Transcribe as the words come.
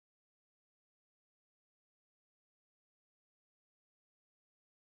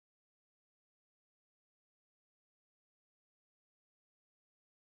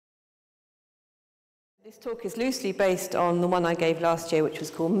This talk is loosely based on the one I gave last year, which was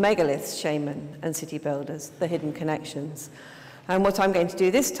called Megaliths, Shaman and City Builders, The Hidden Connections. And what I'm going to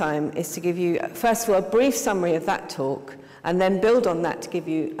do this time is to give you, first of all, a brief summary of that talk, and then build on that to give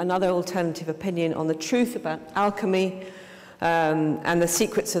you another alternative opinion on the truth about alchemy and the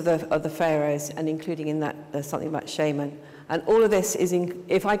secrets of the Pharaohs, and including in that something about shaman. And all of this is,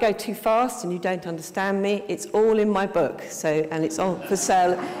 if I go too fast and you don't understand me, it's all in my book, and it's on for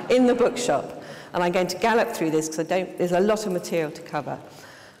sale in the bookshop. And I'm going to gallop through this because there's a lot of material to cover.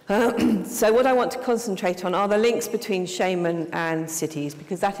 So what I want to concentrate on are the links between shaman and cities,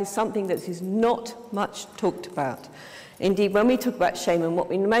 because that is something that is not much talked about. Indeed, when we talk about shaman, what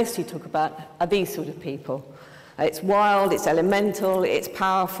we mostly talk about are these sort of people. It's wild, it's elemental, it's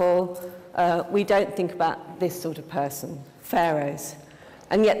powerful. We don't think about this sort of person, pharaohs.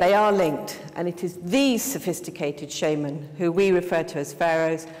 And yet they are linked, and it is these sophisticated shaman, who we refer to as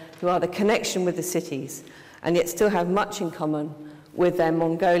pharaohs, who are the connection with the cities, and yet still have much in common with their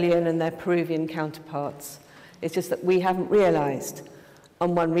Mongolian and their Peruvian counterparts. It's just that we haven't realized.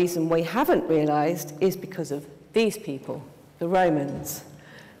 And one reason we haven't realized is because of these people, the Romans.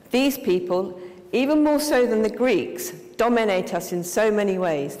 These people, even more so than the Greeks, dominate us in so many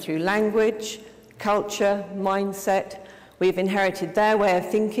ways through language, culture, mindset. We've inherited their way of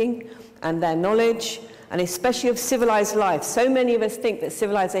thinking and their knowledge, and especially of civilized life. So many of us think that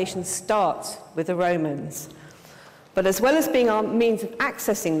civilization starts with the Romans. But as well as being our means of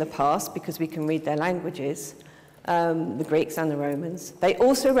accessing the past, because we can read their languages, the Greeks and the Romans, they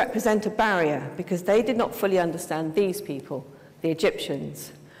also represent a barrier, because they did not fully understand these people, the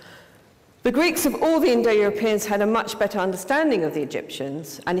Egyptians. The Greeks of all the Indo-Europeans had a much better understanding of the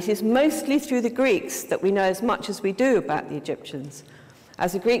Egyptians, and it is mostly through the Greeks that we know as much as we do about the Egyptians,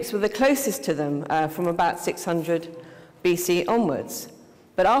 as the Greeks were the closest to them from about 600 BC onwards.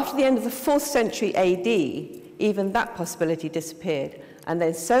 But after the end of the 4th century AD, even that possibility disappeared, and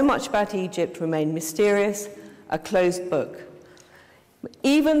then so much about Egypt remained mysterious, a closed book.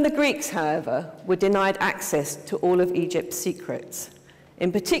 Even the Greeks, however, were denied access to all of Egypt's secrets.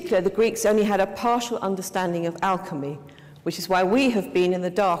 In particular, the Greeks only had a partial understanding of alchemy, which is why we have been in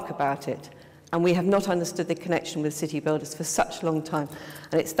the dark about it, and we have not understood the connection with city builders for such a long time.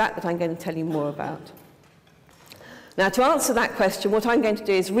 And it's that I'm going to tell you more about. Now, to answer that question, what I'm going to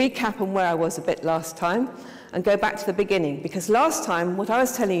do is recap on where I was a bit last time and go back to the beginning, because last time what I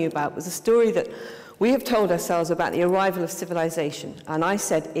was telling you about was a story that we have told ourselves about the arrival of civilization, and I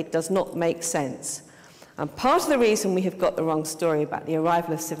said it does not make sense. And part of the reason we have got the wrong story about the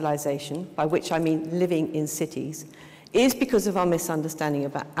arrival of civilization, by which I mean living in cities, is because of our misunderstanding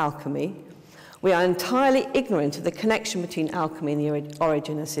about alchemy. We are entirely ignorant of the connection between alchemy and the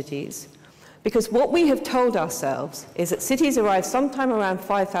origin of cities, because what we have told ourselves is that cities arrived sometime around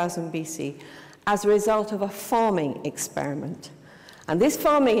 5000 BC as a result of a farming experiment. And this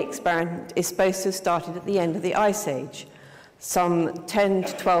farming experiment is supposed to have started at the end of the Ice Age, some 10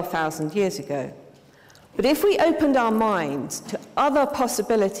 to 12,000 years ago. But if we opened our minds to other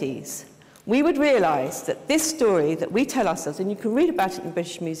possibilities, we would realize that this story that we tell ourselves, and you can read about it in the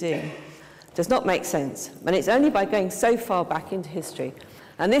British Museum, does not make sense. And it's only by going so far back into history.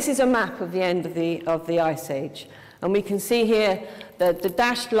 And this is a map of the end of the Ice Age. And we can see here that the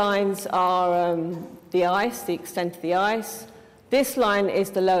dashed lines are the ice, the extent of the ice. This line is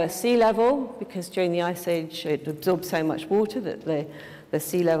the lower sea level, because during the Ice Age it absorbed so much water that the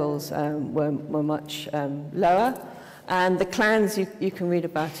sea levels were much lower. And the clans you can read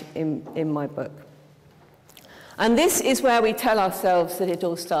about in my book. And this is where we tell ourselves that it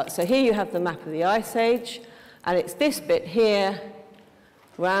all starts. So here you have the map of the Ice Age, and it's this bit here,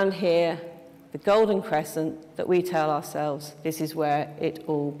 around here, the Golden Crescent, that we tell ourselves this is where it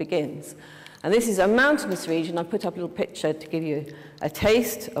all begins. And this is a mountainous region. I put up a little picture to give you a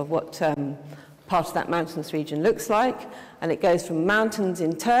taste of what part of that mountainous region looks like. And it goes from mountains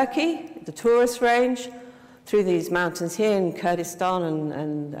in Turkey, the Taurus range, through these mountains here in Kurdistan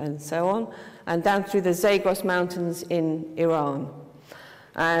and so on, and down through the Zagros Mountains in Iran.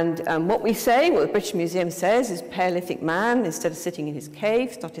 And what the British Museum says is Paleolithic man, instead of sitting in his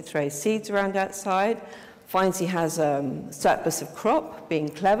cave, started throwing seeds around outside, finds he has a surplus of crop, being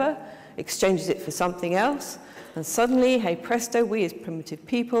clever, exchanges it for something else, and suddenly, hey presto, we as primitive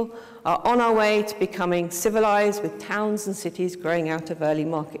people are on our way to becoming civilized with towns and cities growing out of early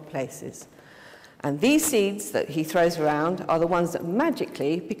marketplaces. And these seeds that he throws around are the ones that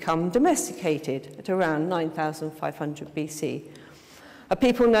magically become domesticated at around 9,500 BC. A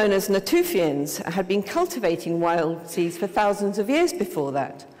people known as Natufians had been cultivating wild seeds for thousands of years before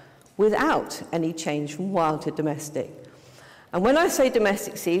that, without any change from wild to domestic. And when I say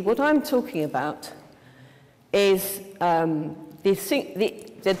domestic seed, what I'm talking about is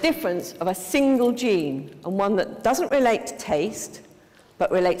the difference of a single gene, and one that doesn't relate to taste,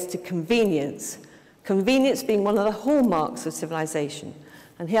 but relates to convenience. Convenience being one of the hallmarks of civilization.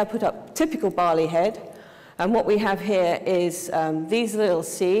 And here I put up typical barley head, and what we have here is these little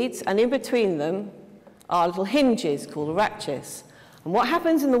seeds, and in between them are little hinges called rachis. And what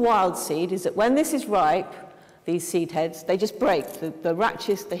happens in the wild seed is that when this is ripe, these seed heads, they just break. The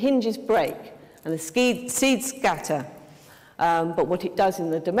rachis, the hinges break, and the seeds scatter. But what it does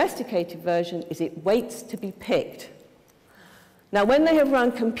in the domesticated version is it waits to be picked. Now, when they have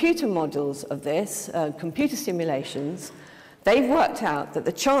run computer models of this, computer simulations, they've worked out that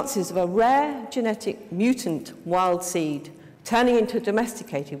the chances of a rare genetic mutant wild seed turning into a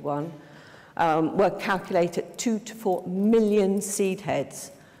domesticated one were calculated at 2 to 4 million seed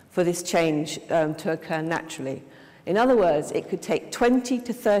heads for this change to occur naturally. In other words, it could take 20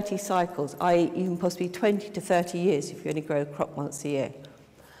 to 30 cycles, i.e. even possibly 20 to 30 years if you only grow a crop once a year.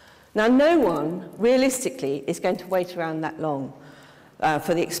 Now, no one, realistically, is going to wait around that long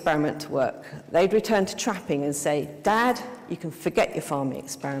for the experiment to work. They'd return to trapping and say, Dad, you can forget your farming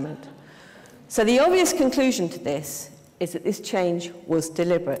experiment. So the obvious conclusion to this is that this change was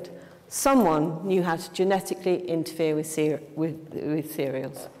deliberate. Someone knew how to genetically interfere with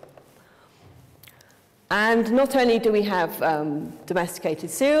cereals. And not only do we have domesticated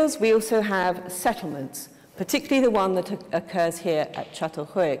cereals, we also have settlements, particularly the one that occurs here at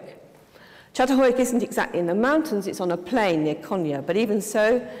Çatalhöyük. Çatalhöyük isn't exactly in the mountains, it's on a plain near Konya, but even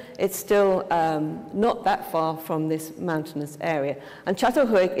so, it's still not that far from this mountainous area. And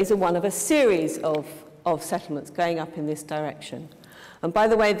Çatalhöyük is one of a series of settlements going up in this direction. And by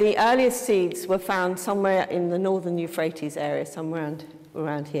the way, the earliest seeds were found somewhere in the northern Euphrates area, somewhere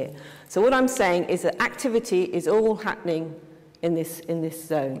around here. So what I'm saying is that activity is all happening in this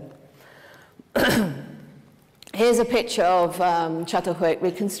zone. Here's a picture of Çatalhöyük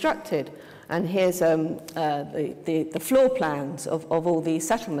reconstructed, and here's the floor plans of all these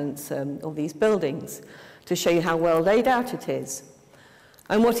settlements, of these buildings, to show you how well laid out it is.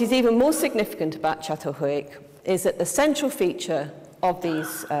 And what is even more significant about Çatalhöyük is that the central feature of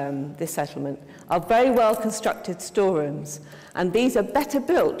this settlement are very well constructed storerooms, and these are better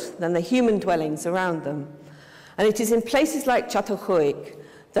built than the human dwellings around them. And it is in places like Çatalhöyük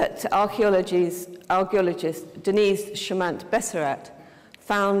that archaeologist Denise Chamant-Besserat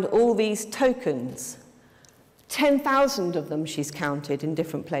found all these tokens. 10,000 of them she's counted in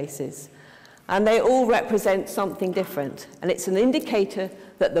different places, and they all represent something different. And it's an indicator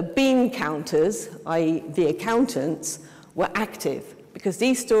that the bean counters, i.e. the accountants, were active, because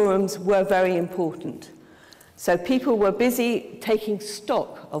these storerooms were very important. So people were busy taking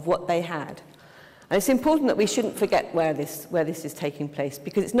stock of what they had. And it's important that we shouldn't forget where this is taking place,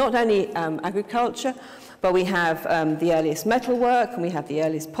 because it's not only agriculture, but we have the earliest metalwork, and we have the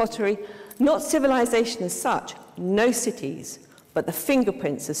earliest pottery. Not civilization as such, no cities, but the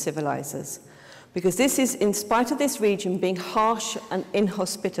fingerprints of civilizers. Because this is, in spite of this region being harsh and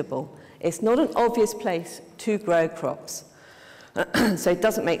inhospitable, it's not an obvious place to grow crops. So it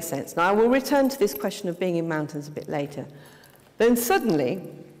doesn't make sense. Now, I will return to this question of being in mountains a bit later. Then suddenly,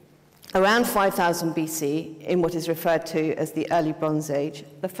 around 5000 BC, in what is referred to as the early Bronze Age,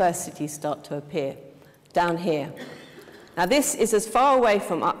 the first cities start to appear, down here. Now, this is as far away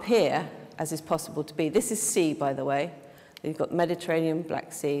from up here as is possible to be. This is sea, by the way. You've got Mediterranean,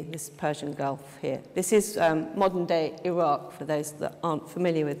 Black Sea, this Persian Gulf here. This is modern-day Iraq, for those that aren't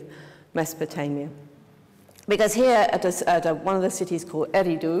familiar with Mesopotamia. Because here at one of the cities called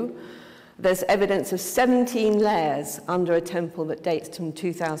Eridu, there's evidence of 17 layers under a temple that dates from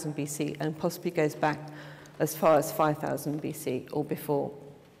 2000 BC and possibly goes back as far as 5000 BC or before.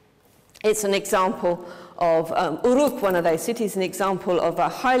 It's an example of Uruk, one of those cities, an example of a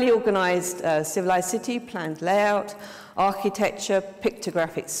highly organized civilized city, planned layout, architecture,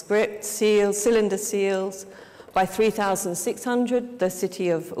 pictographic script, seals, cylinder seals. By 3600, the city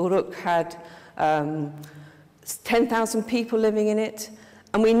of Uruk had 10,000 people living in it.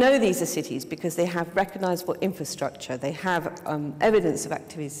 And we know these are cities because they have recognizable infrastructure. They have evidence of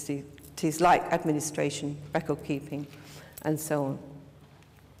activities like administration, record keeping, and so on.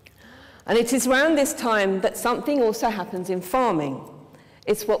 And it is around this time that something also happens in farming.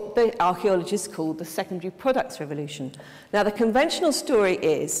 It's what the archaeologists call the secondary products revolution. Now, the conventional story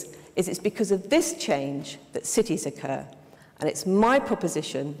is it's because of this change that cities occur. And it's my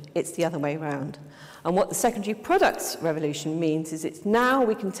proposition, it's the other way around. And what the secondary products revolution means is it's now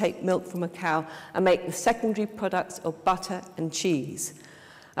we can take milk from a cow and make the secondary products of butter and cheese.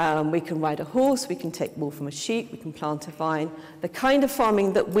 We can ride a horse, we can take wool from a sheep, we can plant a vine, the kind of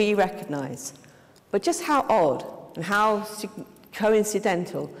farming that we recognize. But just how odd and how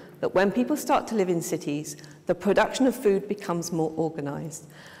coincidental that when people start to live in cities, the production of food becomes more organized.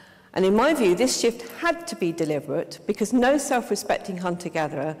 And in my view, this shift had to be deliberate because no self-respecting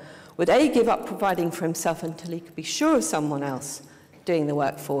hunter-gatherer would A, give up providing for himself until he could be sure of someone else doing the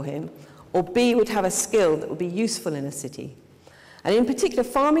work for him, or B, would have a skill that would be useful in a city. And in particular,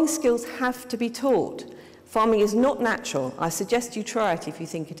 farming skills have to be taught. Farming is not natural. I suggest you try it if you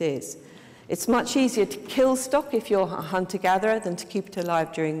think it is. It's much easier to kill stock if you're a hunter-gatherer than to keep it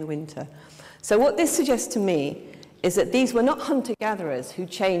alive during the winter. So what this suggests to me is that these were not hunter-gatherers who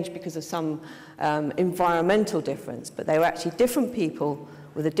changed because of some environmental difference, but they were actually different people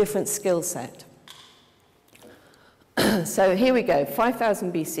with a different skill set. So here we go,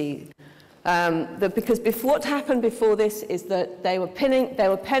 5000 BC. Because what happened before this is that they were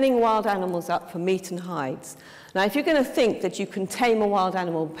penning wild animals up for meat and hides. Now, if you're going to think that you can tame a wild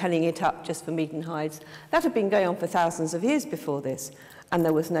animal penning it up just for meat and hides, that had been going on for thousands of years before this, and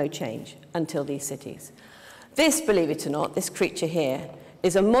there was no change until these cities. This, believe it or not, this creature here,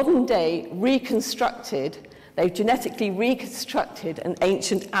 is a modern-day reconstructed, they've genetically reconstructed an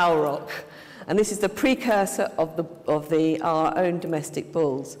ancient auroch, and this is the precursor of our own domestic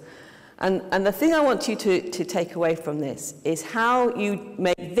bulls. And the thing I want you to take away from this is how you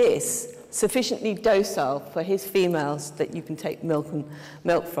make this sufficiently docile for his females that you can take milk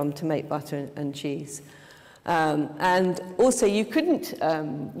from to make butter and cheese. And also, you couldn't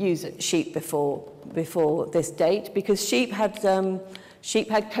use sheep before this date because sheep had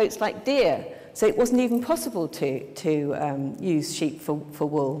coats like deer, so it wasn't even possible to use sheep for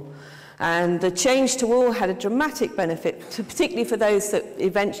wool. And the change to wool had a dramatic benefit, particularly for those that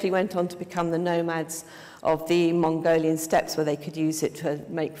eventually went on to become the nomads of the Mongolian steppes, where they could use it to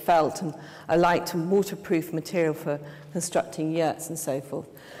make felt and a light and waterproof material for constructing yurts and so forth.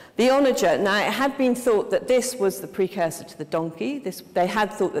 The onager, now it had been thought that this was the precursor to the donkey. They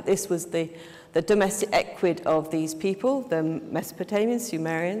had thought that this was the domestic equid of these people, the Mesopotamians,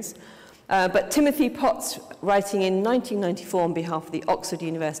 Sumerians. But Timothy Potts, writing in 1994 on behalf of the Oxford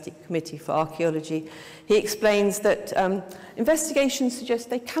University Committee for Archaeology, he explains that investigations suggest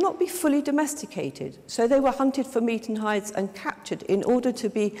they cannot be fully domesticated. So they were hunted for meat and hides and captured in order to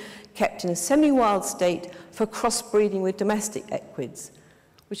be kept in a semi-wild state for crossbreeding with domestic equids,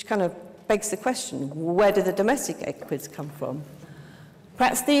 which kind of begs the question, where did the domestic equids come from?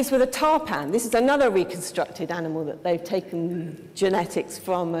 Perhaps these were the tarpan. This is another reconstructed animal that they've taken genetics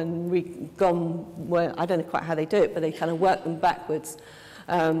from and gone, well, I don't know quite how they do it, but they kind of work them backwards.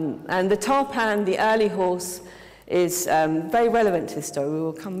 And the tarpan, the early horse, is very relevant to this story. We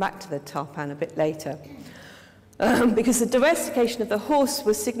will come back to the tarpan a bit later. Because the domestication of the horse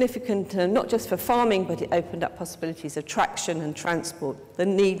was significant, not just for farming, but it opened up possibilities of traction and transport, the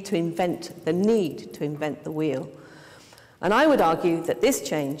need to invent the wheel. And I would argue that this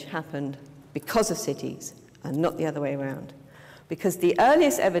change happened because of cities and not the other way around. Because the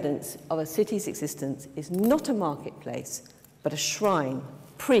earliest evidence of a city's existence is not a marketplace, but a shrine,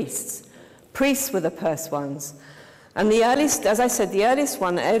 priests. Priests were the first ones. And the earliest, as I said, the earliest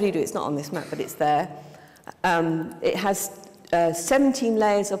one, Eridu, it's not on this map, but it's there. It has 17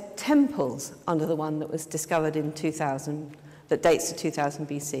 layers of temples under the one that was discovered in 2000, that dates to 2000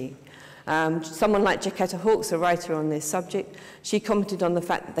 BC. Someone like Jacquetta Hawkes, a writer on this subject, she commented on the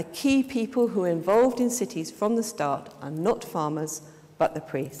fact that the key people who are involved in cities from the start are not farmers, but the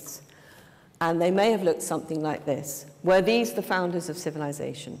priests. And they may have looked something like this. Were these the founders of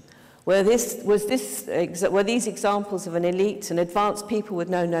civilization? Were these examples of an elite, an advanced people with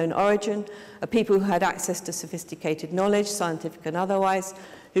no known origin, a people who had access to sophisticated knowledge, scientific and otherwise,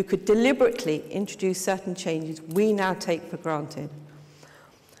 who could deliberately introduce certain changes we now take for granted?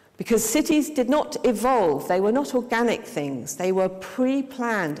 Because cities did not evolve, they were not organic things, they were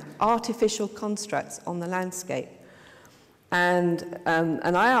pre-planned artificial constructs on the landscape. And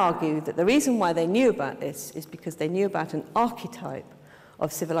I argue that the reason why they knew about this is because they knew about an archetype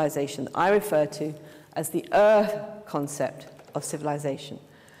of civilization that I refer to as the concept of civilization.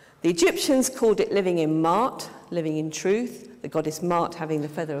 The Egyptians called it living in Ma'at, living in truth, the goddess Ma'at having the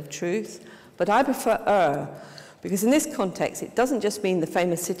feather of truth, but I prefer because in this context, it doesn't just mean the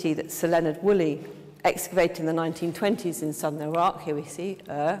famous city that Sir Leonard Woolley excavated in the 1920s in southern Iraq. Here we see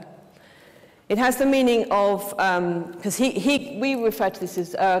It has the meaning of, because we refer to this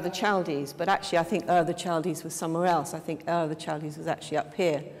as the Chaldees, but actually I think the Chaldees was somewhere else. I think the Chaldees was actually up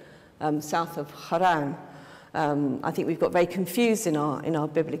here, south of Haran. I think we've got very confused in our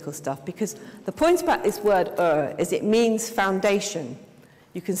biblical stuff, because the point about this word is it means foundation.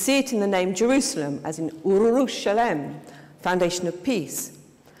 You can see it in the name Jerusalem, as in Urushalem, foundation of peace.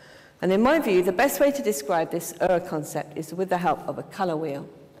 And in my view, the best way to describe this concept is with the help of a colour wheel.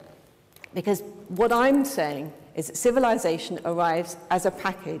 Because what I'm saying is that civilization arrives as a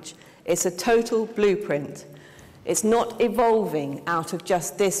package. It's a total blueprint. It's not evolving out of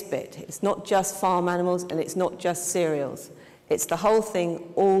just this bit. It's not just farm animals, and it's not just cereals. It's the whole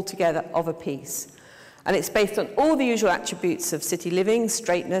thing all together of a piece. And it's based on all the usual attributes of city living: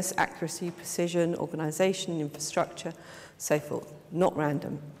 straightness, accuracy, precision, organisation, infrastructure, so forth. Not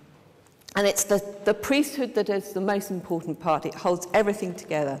random. And it's the priesthood that is the most important part. It holds everything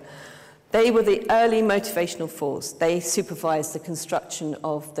together. They were the early motivational force. They supervised the construction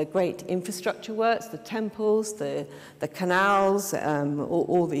of the great infrastructure works, the temples, the canals,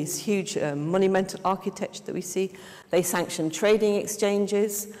 all these huge monumental architecture that we see. They sanctioned trading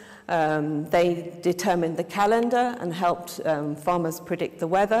exchanges. They determined the calendar and helped farmers predict the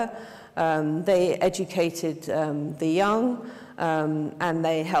weather. They educated the young, and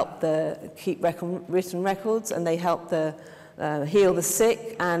they helped keep written records, and they helped heal the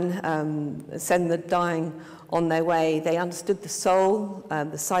sick and send the dying on their way. They understood the soul,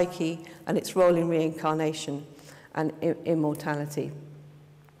 the psyche, and its role in reincarnation and immortality.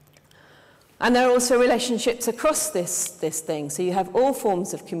 And there are also relationships across this thing. So you have all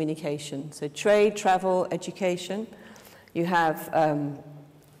forms of communication. So trade, travel, education. You have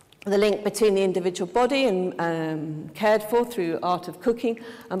the link between the individual body and cared for through art of cooking.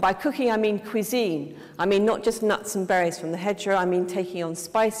 And by cooking, I mean cuisine. I mean not just nuts and berries from the hedgerow. I mean taking on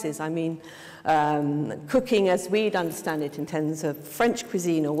spices. I mean cooking as we'd understand it in terms of French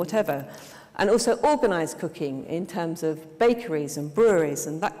cuisine or whatever. And also organized cooking in terms of bakeries and breweries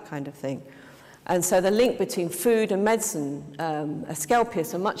and that kind of thing. And so the link between food and medicine,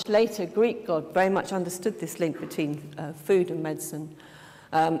 Asclepius, a much later Greek god, very much understood this link between food and medicine.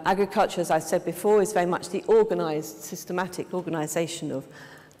 Agriculture, as I said before, is very much the organized, systematic organization of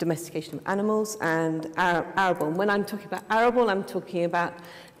domestication of animals, and arable. And when I'm talking about arable, I'm talking about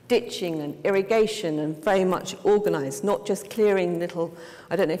ditching and irrigation and very much organized, not just clearing little.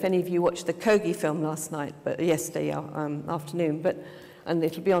 I don't know if any of you watched the Kogi film last night, but yesterday afternoon, and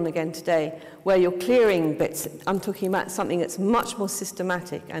it'll be on again today, where you're clearing bits. I'm talking about something that's much more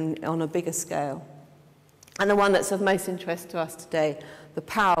systematic and on a bigger scale. And the one that's of most interest to us today, the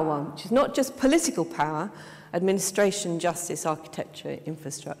power one, which is not just political power, administration, justice, architecture,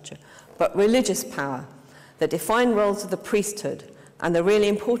 infrastructure, but religious power, the defined roles of the priesthood, and the really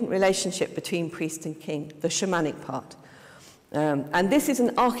important relationship between priest and king, the shamanic part. And this is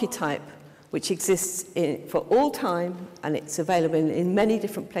an archetype which exists for all time, and it's available in many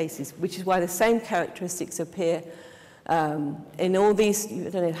different places, which is why the same characteristics appear in all these. I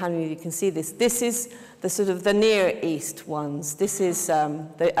don't know how many of you can see this. This is the sort of the Near East ones. This is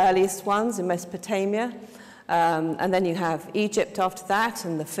the earliest ones in Mesopotamia. And then you have Egypt after that,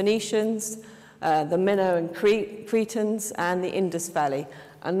 and the Phoenicians, the Minnow and Cretans, and the Indus Valley.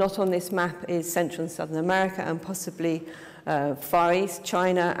 And not on this map is Central and Southern America, and possibly Far East,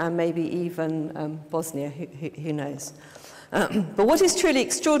 China, and maybe even Bosnia, who knows. But what is truly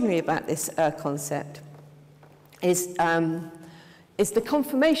extraordinary about this concept is the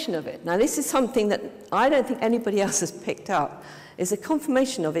confirmation of it. Now, this is something that I don't think anybody else has picked up, is a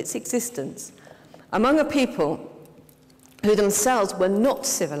confirmation of its existence among a people who themselves were not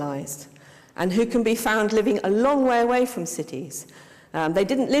civilized and who can be found living a long way away from cities. They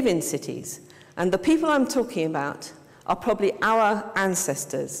didn't live in cities. And the people I'm talking about are probably our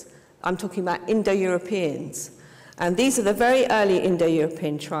ancestors. I'm talking about Indo-Europeans. And these are the very early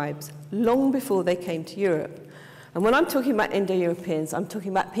Indo-European tribes, long before they came to Europe. And when I'm talking about Indo-Europeans, I'm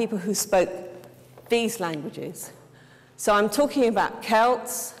talking about people who spoke these languages. So I'm talking about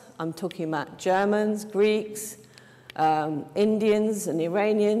Celts, I'm talking about Germans, Greeks, Indians and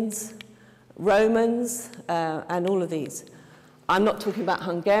Iranians, Romans, and all of these. I'm not talking about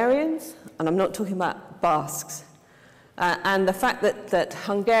Hungarians, and I'm not talking about Basques. And the fact that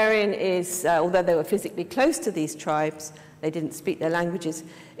Hungarian is, although they were physically close to these tribes, they didn't speak their languages,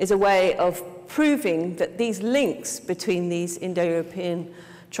 is a way of proving that these links between these Indo-European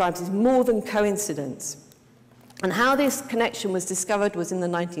tribes is more than coincidence. And how this connection was discovered was in the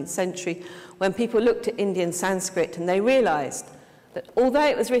 19th century, when people looked at Indian Sanskrit and they realized that although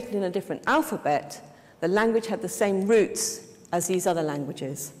it was written in a different alphabet, the language had the same roots as these other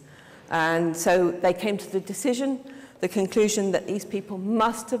languages. And so they came to the conclusion that these people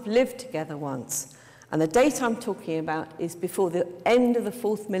must have lived together once. And the date I'm talking about is before the end of the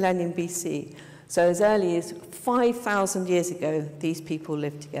 4th millennium BC. So as early as 5,000 years ago, these people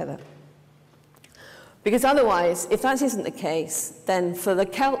lived together. Because otherwise, if that isn't the case, then for the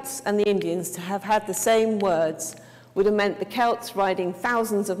Celts and the Indians to have had the same words would have meant the Celts riding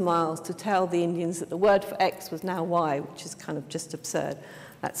thousands of miles to tell the Indians that the word for X was now Y, which is kind of just absurd.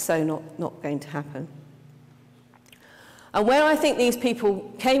 That's so not going to happen. And where I think these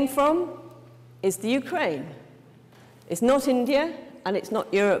people came from is the Ukraine. It's not India, and it's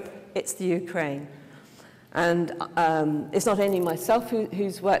not Europe, it's the Ukraine. And it's not only myself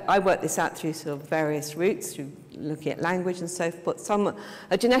who's worked, I worked this out through sort of various routes, through looking at language and so forth, but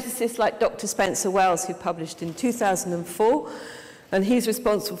a geneticist like Dr. Spencer Wells, who published in 2004, and he's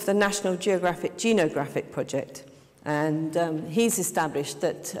responsible for the National Geographic Genographic Project. And he's established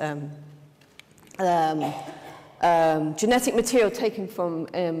that genetic material taken from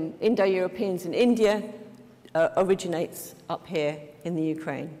Indo-Europeans in India originates up here in the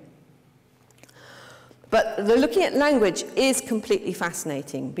Ukraine. But looking at language is completely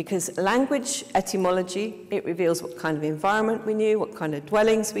fascinating, because language etymology, it reveals what kind of environment we knew, what kind of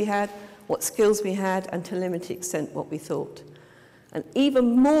dwellings we had, what skills we had, and to a limited extent what we thought. And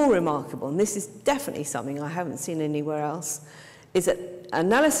even more remarkable, and this is definitely something I haven't seen anywhere else, is that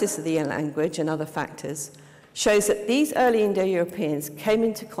analysis of the language and other factors shows that these early Indo-Europeans came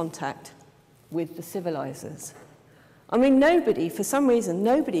into contact with the civilizers. I mean, nobody, for some reason,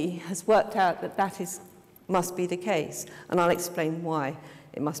 nobody has worked out that must be the case, and I'll explain why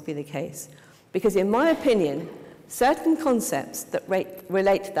it must be the case. Because in my opinion, certain concepts that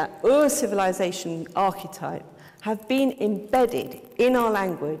relate to that Ur-civilization archetype have been embedded in our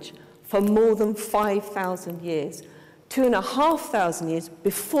language for more than 5,000 years, 2,500 years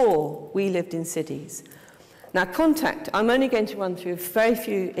before we lived in cities. Now, contact, I'm only going to run through very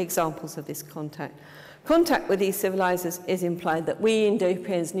few examples of this contact. Contact with these civilizers is implied that we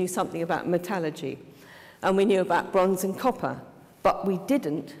Indo-Europeans knew something about metallurgy, and we knew about bronze and copper, but we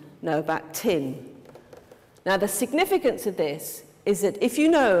didn't know about tin. Now, the significance of this is that if you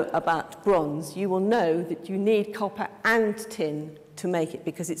know about bronze, you will know that you need copper and tin to make it,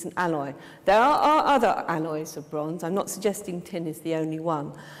 because it's an alloy. There are other alloys of bronze. I'm not suggesting tin is the only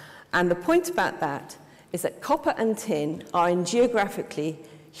one. And the point about that is that copper and tin are in geographically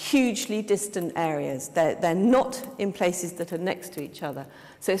hugely distant areas. They're not in places that are next to each other.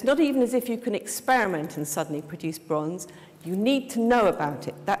 So it's not even as if you can experiment and suddenly produce bronze. You need to know about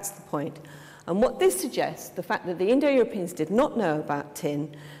it. That's the point. And what this suggests, the fact that the Indo-Europeans did not know about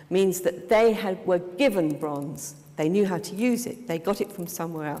tin, means that they were given bronze. They knew how to use it. They got it from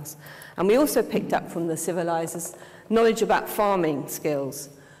somewhere else. And we also picked up from the civilizers knowledge about farming skills.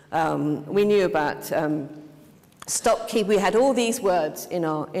 We knew about stock keep. We had all these words in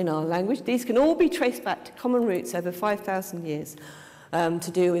our language. These can all be traced back to common roots over 5,000 years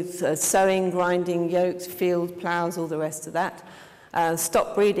to do with sowing, grinding, yokes, field ploughs, all the rest of that.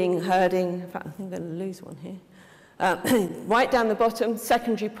 Stock breeding, herding. In fact, I think I'm going to lose one here. Right down the bottom,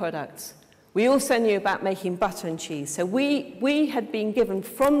 secondary products. We also knew about making butter and cheese. So we had been given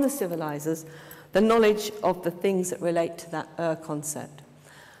from the civilizers the knowledge of the things that relate to that concept.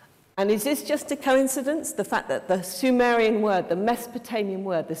 And is this just a coincidence? The fact that the Sumerian word, the Mesopotamian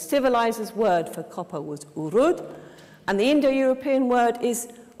word, the civilizers' word for copper was urud, and the Indo-European word is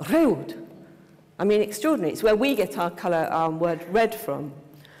reud. I mean, extraordinary. It's where we get our colour, our word red from.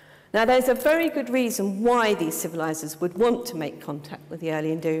 Now, there's a very good reason why these civilizers would want to make contact with the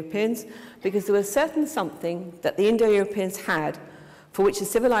early Indo-Europeans, because there was certain something that the Indo-Europeans had for which the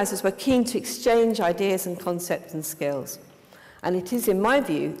civilizers were keen to exchange ideas and concepts and skills. And it is, in my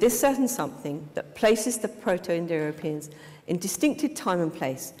view, this certain something that places the Proto-Indo-Europeans in distinctive time and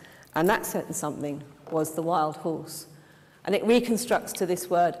place, and that certain something was the wild horse. And it reconstructs to this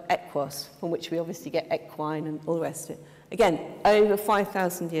word equus, from which we obviously get equine and all the rest of it. Again, over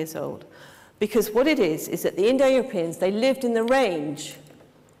 5,000 years old. Because what it is that the Indo-Europeans, they lived in the range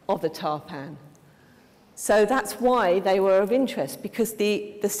of the tarpan. So that's why they were of interest, because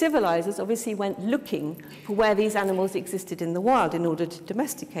the civilizers obviously went looking for where these animals existed in the wild in order to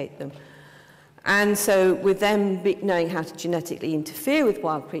domesticate them. And so with them knowing how to genetically interfere with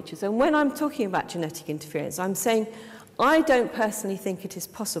wild creatures, and when I'm talking about genetic interference, I'm saying I don't personally think it is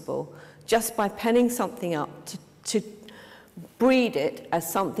possible just by penning something up to breed it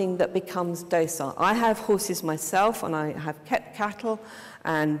as something that becomes docile. I have horses myself, and I have kept cattle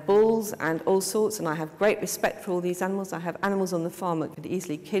and bulls and all sorts, and I have great respect for all these animals. I have animals on the farm that could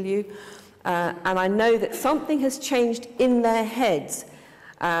easily kill you. And I know that something has changed in their heads.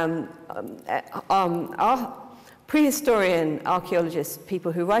 Our prehistorian archaeologists,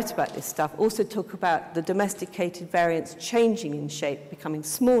 people who write about this stuff, also talk about the domesticated variants changing in shape, becoming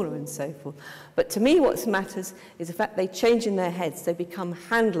smaller and so forth. But to me, what matters is the fact they change in their heads. They become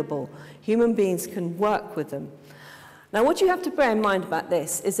handleable. Human beings can work with them. Now, what you have to bear in mind about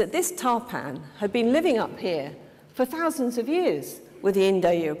this is that this tarpan had been living up here for thousands of years with the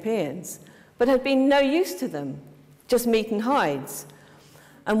Indo-Europeans, but had been no use to them, just meat and hides.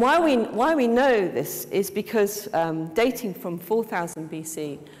 And why we know this is because dating from 4000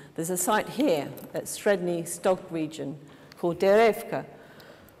 BC, there's a site here at Sredny Stog region called Derevka,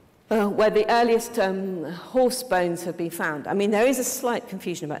 where the earliest horse bones have been found. I mean, there is a slight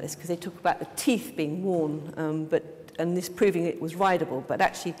confusion about this because they talk about the teeth being worn, and this proving it was rideable, but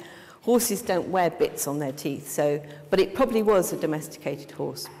actually horses don't wear bits on their teeth, but it probably was a domesticated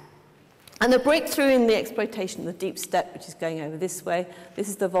horse. And the breakthrough in the exploitation of the deep steppe, which is going over this way, this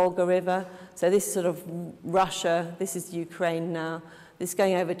is the Volga River, so this is sort of Russia, this is Ukraine now, this is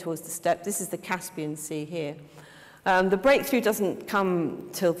going over towards the steppe, this is the Caspian Sea here. The breakthrough doesn't come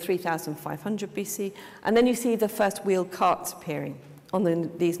till 3500 BC, and then you see the first wheeled carts appearing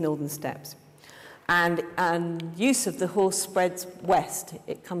on these northern steppes. And use of the horse spreads west.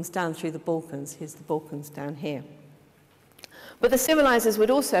 It comes down through the Balkans. Here's the Balkans down here. But the civilizers would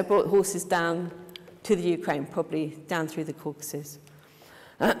also have brought horses down to the Ukraine, probably down through the Caucasus.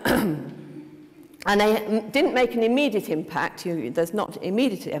 And they didn't make an immediate impact. There's not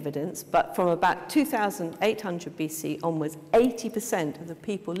immediate evidence, but from about 2800 BC onwards, 80% of the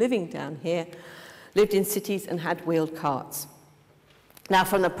people living down here lived in cities and had wheeled carts. Now,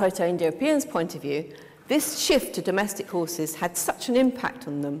 from the Proto-Indo-Europeans' point of view, this shift to domestic horses had such an impact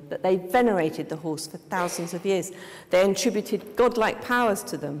on them that they venerated the horse for thousands of years. They attributed godlike powers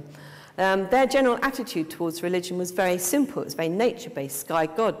to them. Their general attitude towards religion was very simple. It was very nature-based. Sky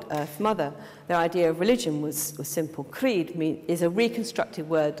God, Earth Mother. Their idea of religion was simple. Creed is a reconstructed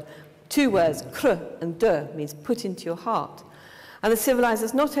word. Two words, kr and de, means put into your heart. And the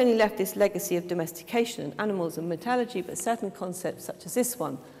civilizers not only left this legacy of domestication and animals and metallurgy, but certain concepts such as this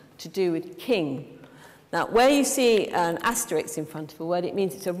one, to do with king. Now, where you see an asterisk in front of a word, it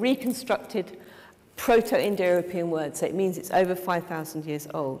means it's a reconstructed Proto-Indo-European word, so it means it's over 5,000 years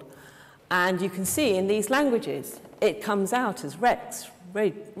old. And you can see in these languages, it comes out as Rex,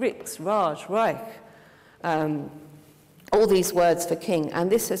 Rix, Raj, Reich, all these words for king. And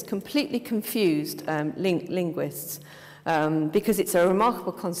this has completely confused linguists. Because it's a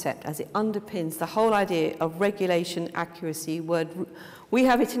remarkable concept as it underpins the whole idea of regulation, accuracy, we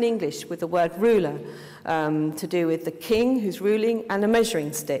have it in English with the word ruler, to do with the king who's ruling and a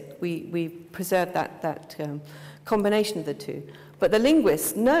measuring stick. We preserve that combination of the two. But the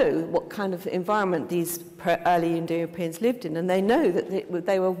linguists know what kind of environment these early Indo-Europeans lived in, and they know that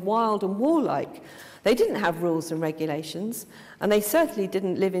they were wild and warlike. They didn't have rules and regulations, and they certainly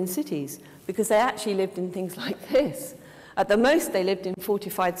didn't live in cities, because they actually lived in things like this. At the most, they lived in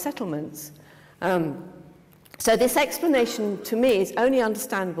fortified settlements. So this explanation, to me, is only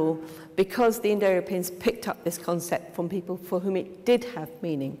understandable because the Indo-Europeans picked up this concept from people for whom it did have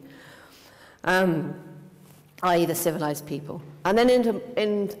meaning, i.e. the civilized people. And then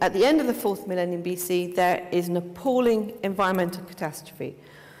at the end of the 4th millennium BC, there is an appalling environmental catastrophe,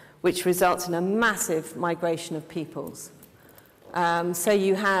 which results in a massive migration of peoples. So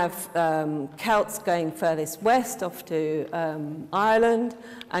you have Celts going furthest west off to Ireland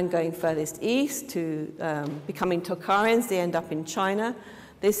and going furthest east to becoming Tokharians. They end up in China.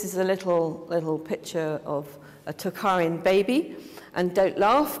 This is a little picture of a Tokharian baby. And don't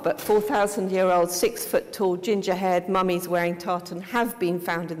laugh, but 4,000-year-old, 6-foot-tall, ginger-haired mummies wearing tartan have been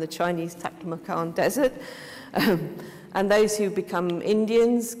found in the Chinese Taklamakan desert. And those who become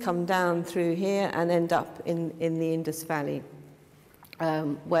Indians come down through here and end up in the Indus Valley.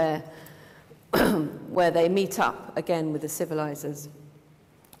 Where they meet up again with the civilizers.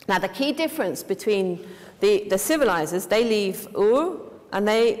 Now, the key difference between the civilizers, they leave Ur, and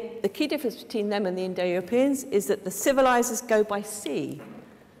the key difference between them and the Indo-Europeans is that the civilizers go by sea,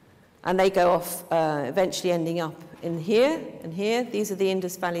 and they go off, eventually ending up in here and here. These are the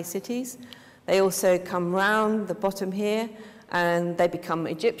Indus Valley cities. They also come round the bottom here, and they become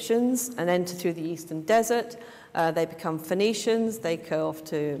Egyptians and enter through the eastern desert. They become Phoenicians, they go off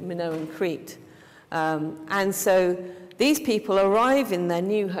to Minoan Crete. And so these people arrive in their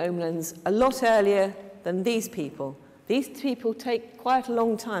new homelands a lot earlier than these people. These people take quite a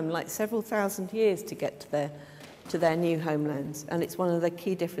long time, like several thousand years, to get to their new homelands, and it's one of the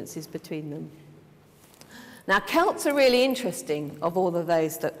key differences between them. Now, Celts are really interesting of all of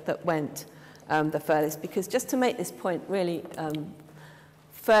those that went the furthest, because just to make this point really,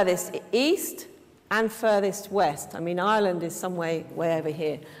 furthest east and furthest west. I mean, Ireland is some way over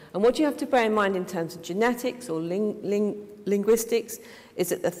here. And what you have to bear in mind in terms of genetics or linguistics is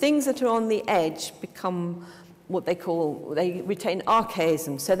that the things that are on the edge become what they retain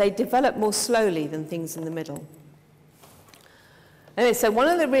archaism, so they develop more slowly than things in the middle. Anyway, so one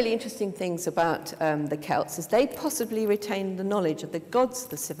of the really interesting things about the Celts is they possibly retained the knowledge of the gods of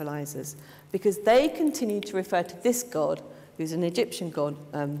the civilizers, because they continued to refer to this god, who's an Egyptian god,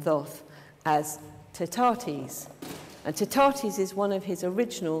 Thoth, as Tetates. And Tetates is one of his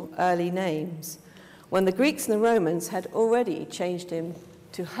original early names, when the Greeks and the Romans had already changed him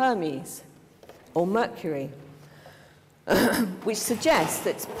to Hermes, or Mercury, which suggests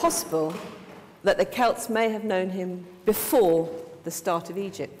that it's possible that the Celts may have known him before the start of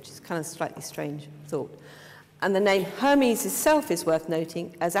Egypt, which is kind of a slightly strange thought. And the name Hermes itself is worth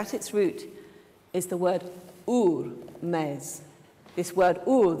noting, as at its root is the word Ur-Mes. This word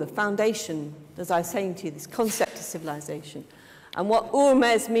Ur, the foundation, as I was saying to you, this concept of civilization. And what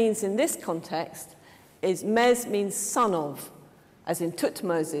Ur-Mes means in this context is Mes means son of, as in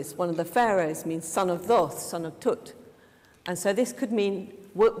Tutmosis, one of the pharaohs, means son of Thoth, son of Tut. And so this could mean,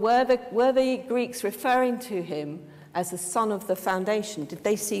 were the Greeks referring to him as the son of the foundation? Did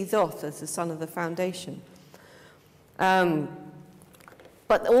they see Thoth as the son of the foundation?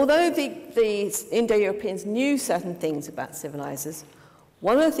 But although the Indo-Europeans knew certain things about civilizers,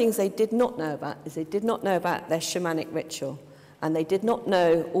 one of the things they did not know about is they did not know about their shamanic ritual, and they did not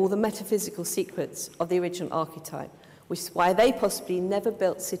know all the metaphysical secrets of the original archetype, which is why they possibly never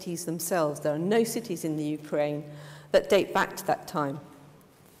built cities themselves. There are no cities in the Ukraine that date back to that time.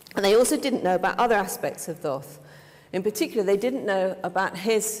 And they also didn't know about other aspects of Thoth. In particular, they didn't know about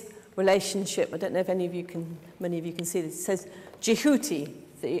his relationship. I don't know if many of you can see this. It says Jehuti,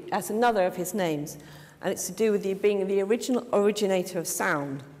 as another of his names, and it's to do with being the original originator of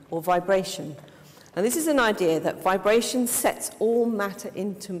sound or vibration. And this is an idea that vibration sets all matter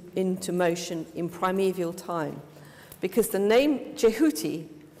into motion in primeval time, because the name Jehuti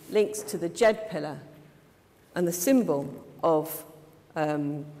links to the Jed pillar, and the symbol of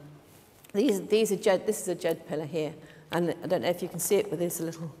this is a Jed pillar here, and I don't know if you can see it, but there's a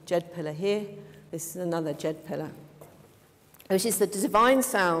little Jed pillar here. This is another Jed pillar, which is the divine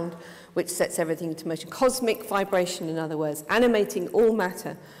sound which sets everything into motion. Cosmic vibration, in other words, animating all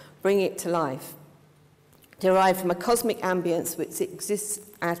matter, bringing it to life, derived from a cosmic ambience which exists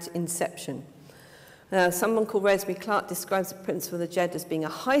at inception. Someone called Rosemary Clark describes the principle of the Jed as being a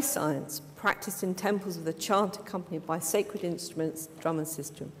high science practiced in temples with a chant accompanied by sacred instruments, drum and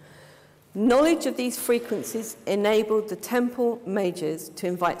system. Knowledge of these frequencies enabled the temple mages to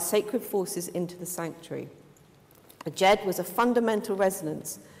invite sacred forces into the sanctuary. A Jed was a fundamental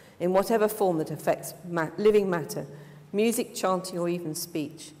resonance in whatever form that affects living matter, music, chanting, or even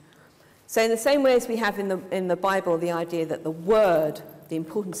speech. So in the same way as we have in the Bible the idea that the word, the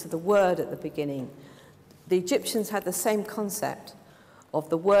importance of the word at the beginning, the Egyptians had the same concept of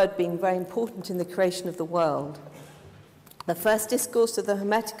the word being very important in the creation of the world. The first discourse of the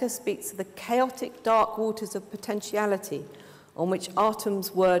Hermetica speaks of the chaotic dark waters of potentiality on which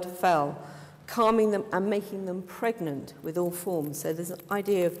Atum's word fell, calming them and making them pregnant with all forms. So there's an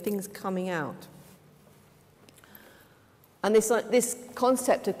idea of things coming out. And this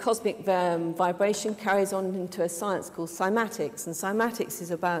concept of cosmic vibration carries on into a science called cymatics. And cymatics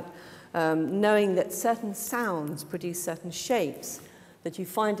is about knowing that certain sounds produce certain shapes that you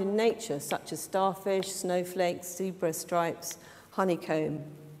find in nature, such as starfish, snowflakes, zebra stripes, honeycomb.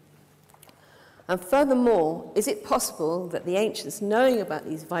 And furthermore, is it possible that the ancients, knowing about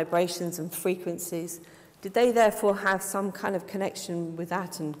these vibrations and frequencies, did they therefore have some kind of connection with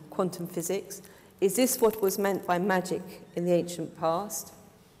that and quantum physics? Is this what was meant by magic in the ancient past?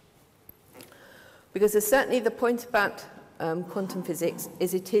 Because there's certainly the point about quantum physics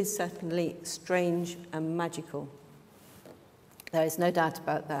is it is certainly strange and magical. There is no doubt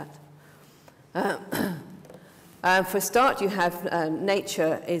about that. For a start, you have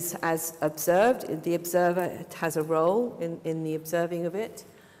nature is as observed. The observer has a role in the observing of it.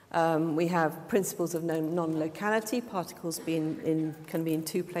 We have principles of non-locality. Particles can be in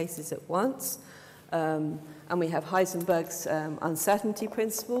two places at once. And we have Heisenberg's uncertainty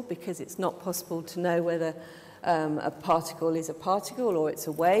principle, because it's not possible to know whether a particle is a particle or it's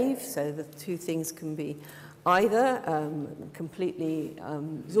a wave. So the two things can be either completely,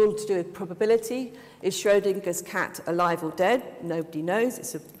 it's all to do with probability. Is Schrodinger's cat alive or dead? Nobody knows.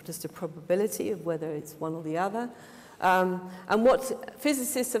 It's just a probability of whether it's one or the other. And what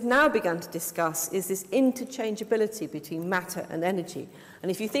physicists have now begun to discuss is this interchangeability between matter and energy.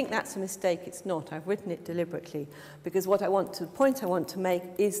 And if you think that's a mistake, it's not. I've written it deliberately, because the point I want to make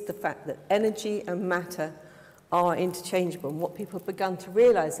is the fact that energy and matter are interchangeable. And what people have begun to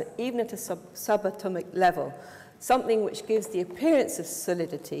realize that even at a subatomic level, something which gives the appearance of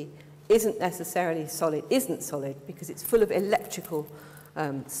solidity isn't necessarily solid, because it's full of electrical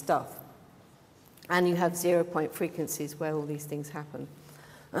stuff. And you have 0-point frequencies where all these things happen.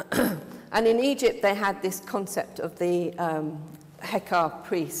 And in Egypt, they had this concept of the Hekar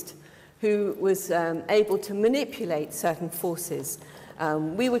priest, who was able to manipulate certain forces.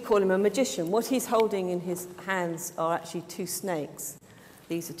 We would call him a magician. What he's holding in his hands are actually 2 snakes.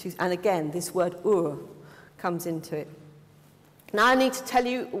 These are 2, and again, this word Ur comes into it. Now I need to tell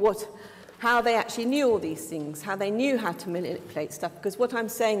you how they actually knew all these things, how they knew how to manipulate stuff, because what I'm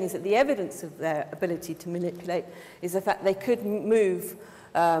saying is that the evidence of their ability to manipulate is the fact they could move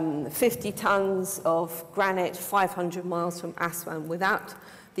 50 tons of granite 500 miles from Aswan without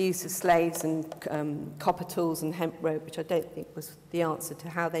the use of slaves and copper tools and hemp rope, which I don't think was the answer to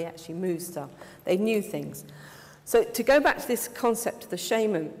how they actually moved stuff. They knew things. So to go back to this concept of the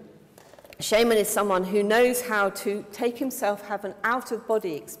shaman, a shaman is someone who knows how to take himself, have an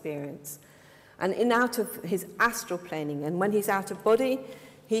out-of-body experience, and out of his astral planing. And when he's out of body,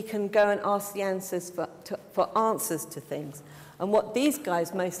 he can go and ask the answers for answers to things. And what these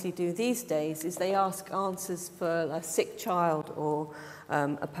guys mostly do these days is they ask answers for a sick child or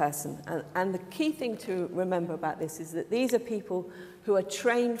a person. And the key thing to remember about this is that these are people who are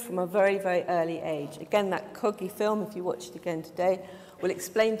trained from a very, very early age. Again, that Kogi film, if you watch it again today, will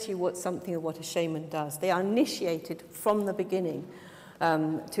explain to you what a shaman does. They are initiated from the beginning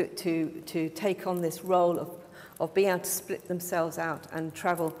to take on this role of being able to split themselves out and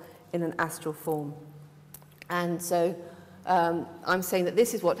travel in an astral form. And so I'm saying that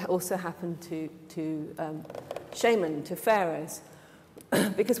this is what also happened to shaman, to pharaohs.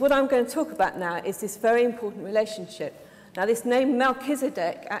 Because what I'm going to talk about now is this very important relationship. Now, this name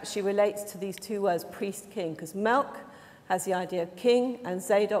Melchizedek actually relates to these 2 words, priest-king, because Melch has the idea of king, and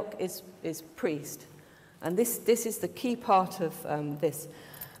Zadok is priest. And this is the key part of this.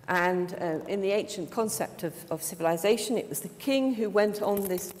 And in the ancient concept of civilization, it was the king who went on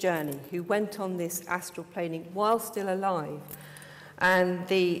this journey, who went on this astral planing while still alive. And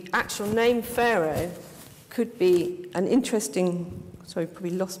the actual name Pharaoh could be an interesting, sorry,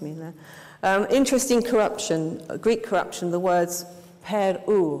 probably lost me there, interesting corruption, Greek corruption, the words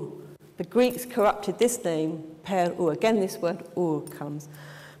per-ur. The Greeks corrupted this name, per-ur. Again, this word ur comes,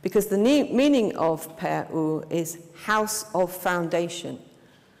 because the meaning of per-ur is house of foundation.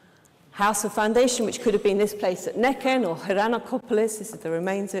 House of foundation, which could have been this place at Neken or Hiranakopolis. This is the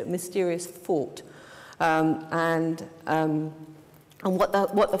remains of a mysterious fort. And what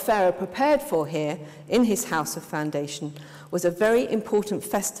the pharaoh prepared for here in his house of foundation was a very important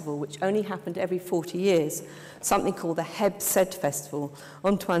festival which only happened every 40 years, something called the Heb-Sed festival.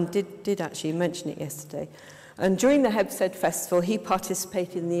 Antoine did actually mention it yesterday. And during the Heb-Sed festival, he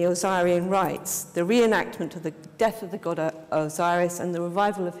participated in the Osirian rites, the reenactment of the death of the god Osiris and the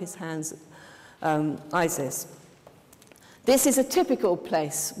revival of his hands, Isis. This is a typical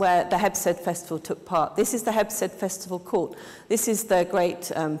place where the Heb-Sed festival took part. This is the Heb-Sed festival court. This is the great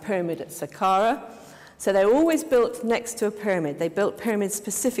pyramid at Saqqara. So they're always built next to a pyramid. They built pyramids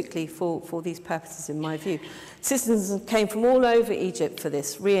specifically for these purposes, in my view. Citizens came from all over Egypt for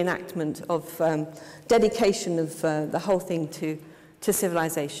this reenactment of dedication of the whole thing to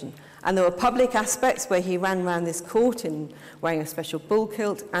civilization. And there were public aspects where he ran around this court in wearing a special bull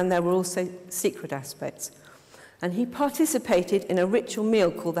kilt, and there were also secret aspects. And he participated in a ritual meal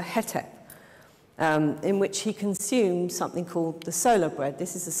called the hetep, in which he consumed something called the solar bread.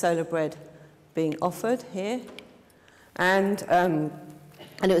 This is the solar bread being offered here. And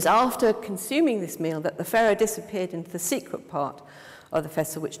it was after consuming this meal that the pharaoh disappeared into the secret part of the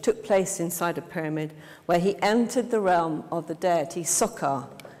festival, which took place inside a pyramid, where he entered the realm of the deity Sokar.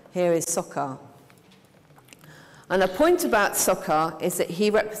 Here is Sokar. And a point about Sokar is that he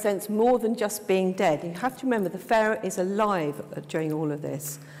represents more than just being dead. You have to remember the pharaoh is alive during all of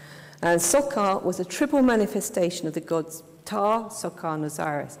this. And Sokar was a triple manifestation of the gods Ptah, Sokar, and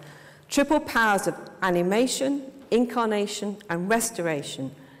Osiris. Triple powers of animation, incarnation, and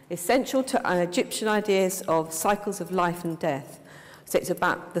restoration, essential to Egyptian ideas of cycles of life and death. So it's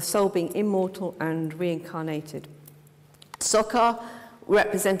about the soul being immortal and reincarnated. Sokar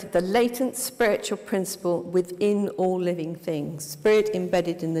represented the latent spiritual principle within all living things, spirit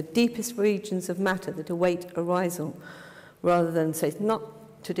embedded in the deepest regions of matter that await arisal, rather than, so it's not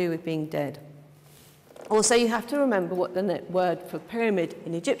to do with being dead. Also, you have to remember what the word for pyramid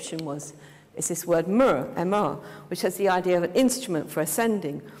in Egyptian was. It's this word mur, MR, which has the idea of an instrument for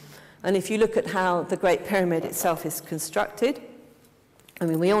ascending. And if you look at how the Great Pyramid itself is constructed, I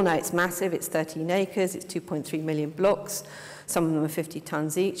mean, we all know it's massive. It's 13 acres. It's 2.3 million blocks. Some of them are 50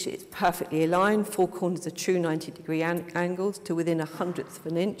 tons each. It's perfectly aligned. Four corners are true 90-degree angles to within 1/100 of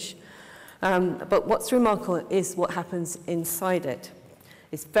an inch. But what's remarkable is what happens inside it.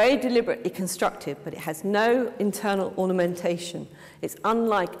 It's very deliberately constructed, but it has no internal ornamentation. It's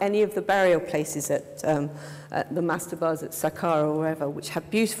unlike any of the burial places at the mastabas at Saqqara or wherever, which have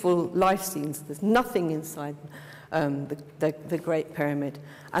beautiful life scenes. There's nothing inside the Great Pyramid.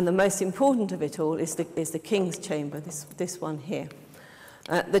 And the most important of it all is the King's Chamber, this one here.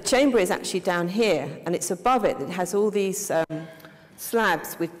 The chamber is actually down here, and it's above it. It has all these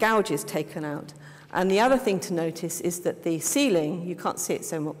slabs with gouges taken out. And the other thing to notice is that the ceiling, you can't see it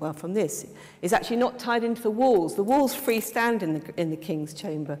so well from this, is actually not tied into the walls. The walls freestand in the King's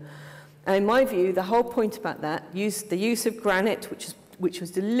Chamber. And in my view, the whole point about that, the use of granite, which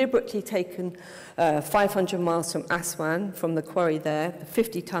was deliberately taken 500 miles from Aswan, from the quarry there,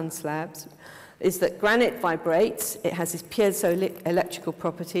 50-ton slabs, is that granite vibrates. It has these piezoelectrical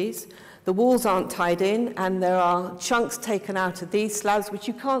properties. The walls aren't tied in, and there are chunks taken out of these slabs which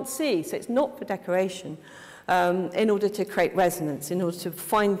you can't see, so it's not for decoration, in order to create resonance, in order to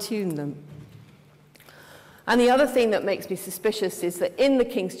fine-tune them. And the other thing that makes me suspicious is that in the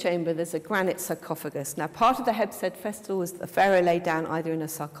King's Chamber there's a granite sarcophagus. Now, part of the Hebsed festival was the pharaoh lay down either in a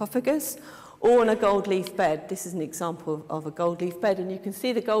sarcophagus or on a gold leaf bed. This is an example of a gold leaf bed, and you can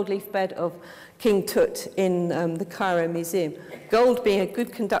see the gold leaf bed of King Tut in the Cairo Museum, gold being a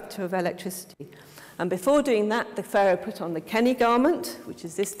good conductor of electricity. And before doing that, the pharaoh put on the Keni garment, which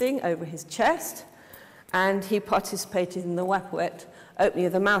is this thing, over his chest, and he participated in the Wapwet opening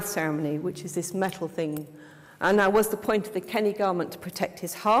of the mouth ceremony, which is this metal thing. And now was the point of the Keni garment to protect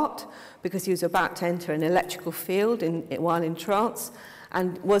his heart, because he was about to enter an electrical field while in trance,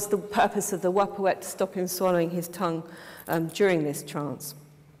 and was the purpose of the Wapwet to stop him swallowing his tongue during this trance.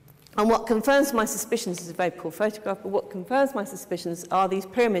 And what confirms my suspicions, this is a very poor photograph, but what confirms my suspicions are these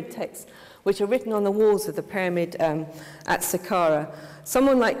pyramid texts, which are written on the walls of the pyramid at Saqqara.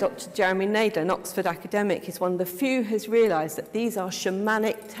 Someone like Dr. Jeremy Nadler, an Oxford academic, is one of the few who has realised that these are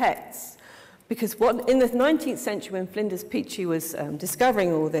shamanic texts. Because in the 19th century, when Flinders Petrie was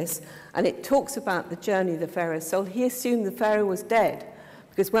discovering all this, and it talks about the journey of the pharaoh's soul, he assumed the pharaoh was dead.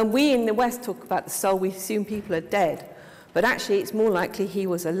 Because when we in the West talk about the soul, we assume people are dead. But actually, it's more likely he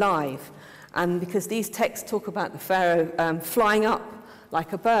was alive. And because these texts talk about the pharaoh flying up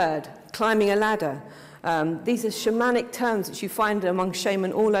like a bird, climbing a ladder. These are shamanic terms which you find among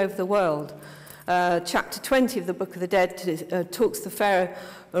shaman all over the world. Chapter 20 of the Book of the Dead talks the pharaoh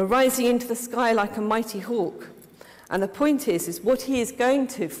rising into the sky like a mighty hawk. And the point is what he is going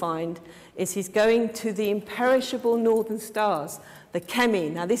to find is he's going to the imperishable northern stars, the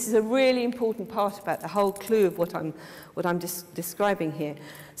Kemi. Now, this is a really important part about the whole clue of what I'm describing here.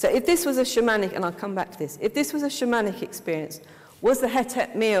 So if this was a shamanic, and I'll come back to this, if this was a shamanic experience, was the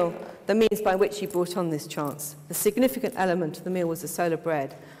Hetep meal the means by which he brought on this trance? The significant element of the meal was the solar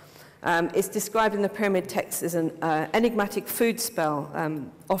bread. It's described in the pyramid text as an enigmatic food spell,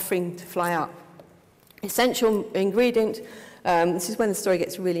 offering to fly up. Essential ingredient, this is when the story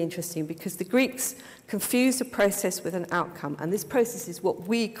gets really interesting, because the Greeks confused a process with an outcome, and this process is what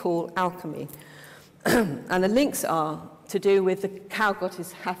we call alchemy. And the links are to do with the cow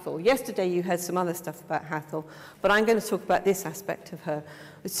goddess Hathor. Yesterday you heard some other stuff about Hathor, but I'm going to talk about this aspect of her.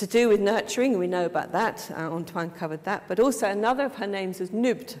 It's to do with nurturing, we know about that, Antoine covered that, but also another of her names was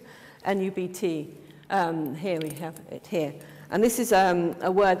Nubt, N-U-B-T. Here we have it here. And this is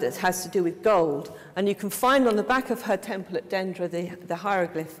a word that has to do with gold. And you can find on the back of her temple at Dendra the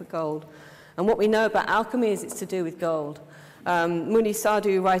hieroglyph for gold. And what we know about alchemy is it's to do with gold. Muni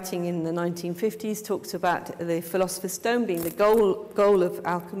Sadhu, writing in the 1950s, talks about the philosopher's stone being the goal of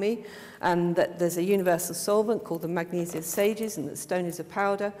alchemy, and that there's a universal solvent called the magnesia sages, and that stone is a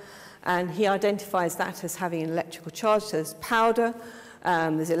powder. And he identifies that as having an electrical charge. So there's powder,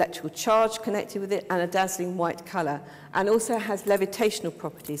 there's electrical charge connected with it, and a dazzling white colour, and also has levitational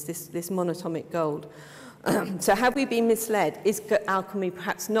properties, this monatomic gold. So have we been misled? Is alchemy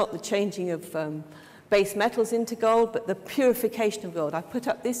perhaps not the changing of base metals into gold, but the purification of gold? I put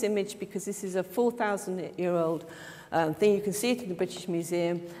up this image because this is a 4,000-year-old thing. You can see it in the British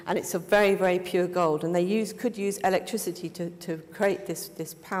Museum, and it's a very, very pure gold, and they could use electricity to create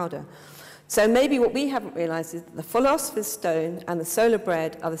this powder. So maybe what we haven't realised is that the philosopher's stone and the solar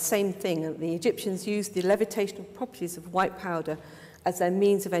bread are the same thing, and the Egyptians used the levitational properties of white powder as their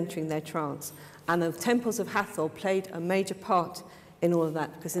means of entering their trance. And the temples of Hathor played a major part in all of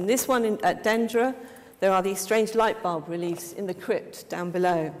that, because in this one at Dendra, there are these strange light bulb reliefs in the crypt down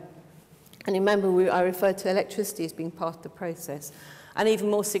below. And remember, I referred to electricity as being part of the process. And even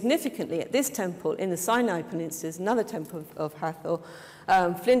more significantly, at this temple in the Sinai Peninsula, another temple of Hathor,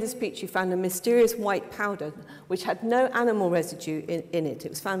 Flinders Petrie found a mysterious white powder which had no animal residue in it. It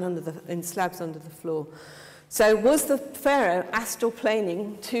was found in slabs under the floor. So was the pharaoh astral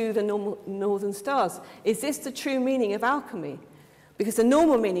planing to the northern stars? Is this the true meaning of alchemy? Because the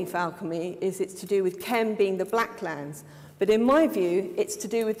normal meaning for alchemy is it's to do with chem being the black lands. But in my view, it's to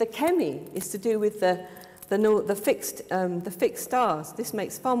do with the chemi. It's to do with the fixed stars. This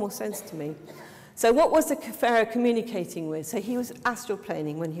makes far more sense to me. So what was the pharaoh communicating with? So he was astral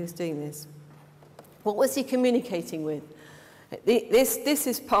planing when he was doing this. What was he communicating with? This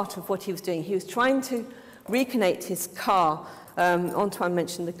is part of what he was doing. He was trying to reconnect his car. Antoine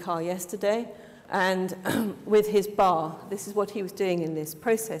mentioned the car yesterday. And with his bar. This is what he was doing in this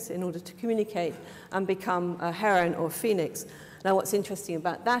process in order to communicate and become a heron or phoenix. Now what's interesting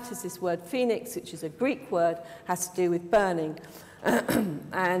about that is this word phoenix, which is a Greek word, has to do with burning.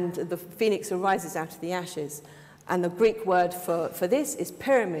 And the phoenix arises out of the ashes. And the Greek word for this is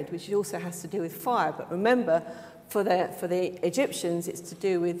pyramid, which also has to do with fire. But remember, for the Egyptians, it's to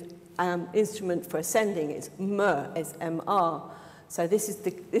do with instrument for ascending. It's it's M-R. So this is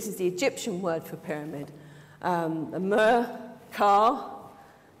the Egyptian word for pyramid. The car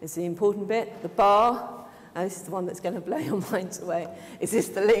is the important bit. The bar, and this is the one that's going to blow your minds away. Is this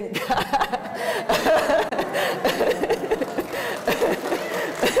the link?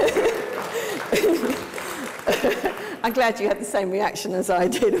 I'm glad you had the same reaction as I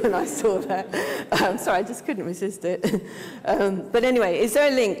did when I saw that. Sorry, I just couldn't resist it. But anyway, is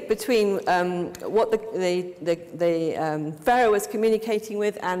there a link between what the pharaoh was communicating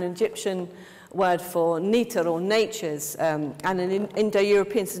with and an Egyptian word for niter or natures, and an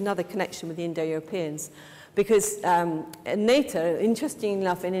Indo-Europeans is another connection with the Indo-Europeans, because nater, interestingly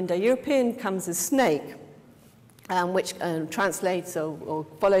enough, in Indo-European comes as snake. Which translates or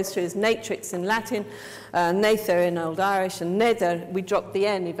follows through as natrix in Latin, nather in Old Irish, and nether, we drop the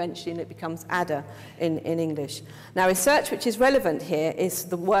N eventually and it becomes adder in English. Now research which is relevant here is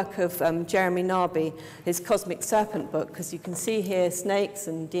the work of Jeremy Narby, his Cosmic Serpent book, because you can see here snakes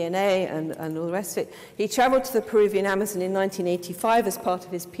and DNA and all the rest of it. He travelled to the Peruvian Amazon in 1985 as part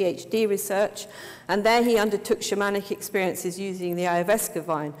of his PhD research, and there he undertook shamanic experiences using the ayahuasca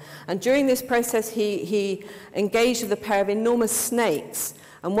vine. And during this process he engaged with a pair of enormous snakes.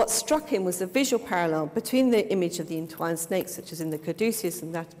 And what struck him was the visual parallel between the image of the entwined snakes, such as in the caduceus,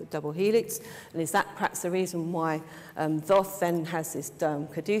 and that of the double helix. And is that perhaps the reason why Thoth then has this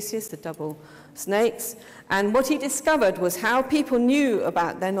caduceus, the double snakes? And what he discovered was how people knew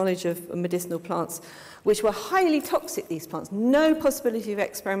about their knowledge of medicinal plants, which were highly toxic, these plants. No possibility of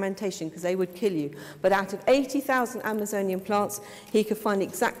experimentation because they would kill you. But out of 80,000 Amazonian plants, they could find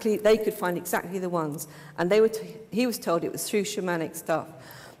exactly the ones. And he was told it was through shamanic stuff.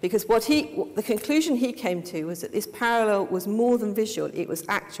 Because the conclusion he came to was that this parallel was more than visual, it was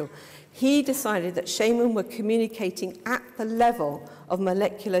actual. He decided that shaman were communicating at the level of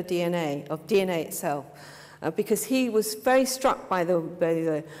molecular DNA, of DNA itself. Because he was very struck by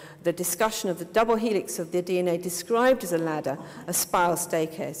the discussion of the double helix of the DNA described as a ladder, a spiral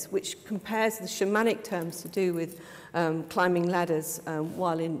staircase, which compares the shamanic terms to do with climbing ladders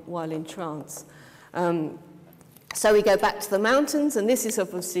while in trance. So we go back to the mountains, and this is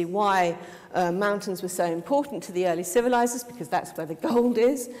obviously why mountains were so important to the early civilizers, because that's where the gold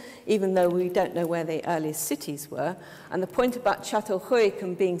is, even though we don't know where the earliest cities were. And the point about Çatalhöyük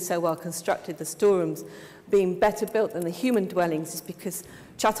and being so well constructed, the storerooms being better built than the human dwellings, is because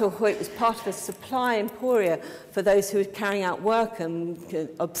Çatalhöyük was part of a supply emporia for those who were carrying out work, and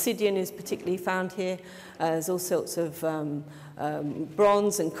obsidian is particularly found here. There's all sorts of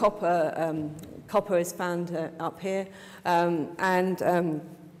bronze and copper. Copper is found up here. And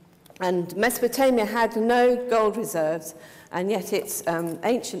Mesopotamia had no gold reserves, and yet its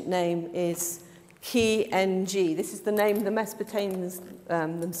ancient name is Ki-ng. This is the name the Mesopotamians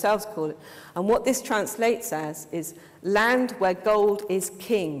themselves call it. And what this translates as is land where gold is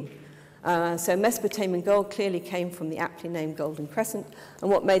king. So Mesopotamian gold clearly came from the aptly named Golden Crescent. And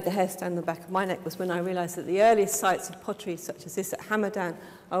what made the hair stand on the back of my neck was when I realized that the earliest sites of pottery, such as this at Hamadan,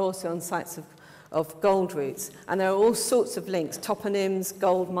 are also on sites of gold routes. And there are all sorts of links, toponyms,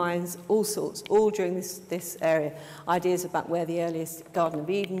 gold mines, all sorts, all during this area. Ideas about where the earliest Garden of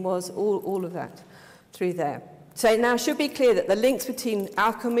Eden was, all of that through there. So now it should be clear that the links between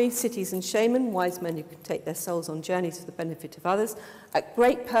alchemy, cities and shaman, wise men who can take their souls on journeys for the benefit of others, at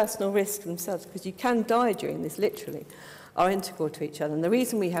great personal risk themselves, because you can die during this literally, are integral to each other. And the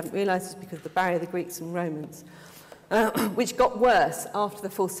reason we haven't realized is because of the barrier of the Greeks and Romans. Which got worse after the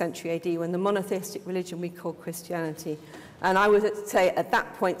 4th century AD, when the monotheistic religion we call Christianity, and I would say at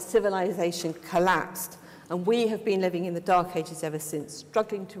that point civilization collapsed, and we have been living in the Dark Ages ever since,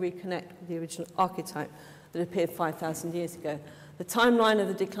 struggling to reconnect with the original archetype that appeared 5,000 years ago. The timeline of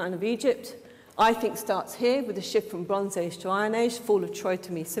the decline of Egypt, I think starts here with the shift from Bronze Age to Iron Age. Fall of Troy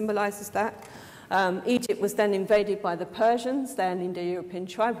to me symbolises that. Egypt was then invaded by the Persians, they're an Indo-European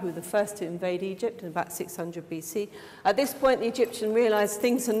tribe who were the first to invade Egypt in about 600 BC. At this point, the Egyptians realised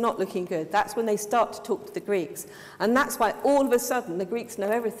things are not looking good. That's when they start to talk to the Greeks. And that's why all of a sudden the Greeks know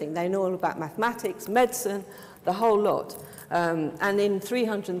everything. They know all about mathematics, medicine, the whole lot. And in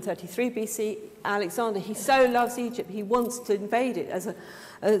 333 BC, Alexander, he so loves Egypt, he wants to invade it as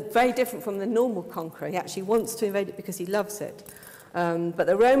very different from the normal conqueror. He actually wants to invade it because he loves it. But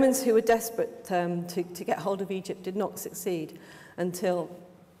the Romans, who were desperate to get hold of Egypt, did not succeed until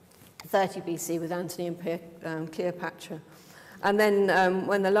 30 BC with Antony and Cleopatra. And then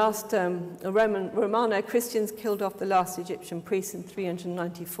when the last Romano-Christians killed off the last Egyptian priests in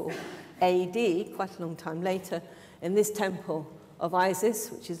 394 AD, quite a long time later, in this temple of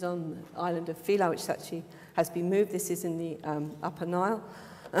Isis, which is on the island of Philae, which actually has been moved. This is in the Upper Nile.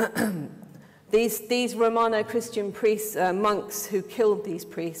 These Romano-Christian priests, monks who killed these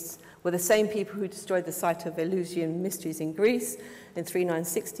priests, were the same people who destroyed the site of Eleusinian Mysteries in Greece in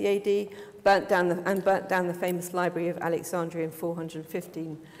 360 AD, burnt down the famous library of Alexandria in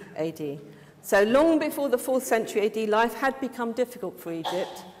 415 AD. So long before the 4th century AD, life had become difficult for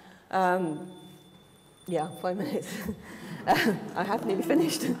Egypt. Yeah, 5 minutes. I have nearly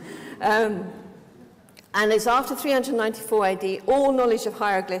finished. And it's after 394 AD, all knowledge of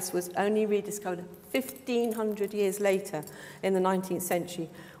hieroglyphs was only rediscovered 1,500 years later in the 19th century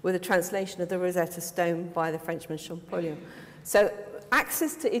with a translation of the Rosetta Stone by the Frenchman Champollion. So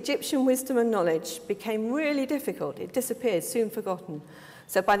access to Egyptian wisdom and knowledge became really difficult. It disappeared, soon forgotten.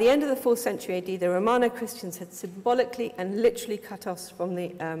 So by the end of the 4th century AD, the Romano-Christians had symbolically and literally cut us from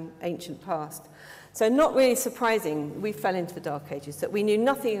the ancient past. So not really surprising, we fell into the Dark Ages, that we knew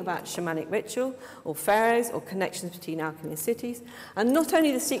nothing about shamanic ritual or pharaohs or connections between alchemy and cities. And not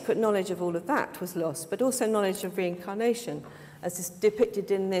only the secret knowledge of all of that was lost, but also knowledge of reincarnation, as is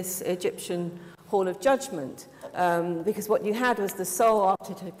depicted in this Egyptian Hall of Judgment. Because what you had was the soul,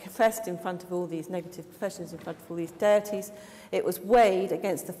 after it had confessed in front of all these negative confessions, in front of all these deities, it was weighed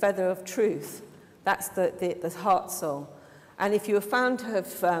against the feather of truth. That's the heart soul. And if you were found to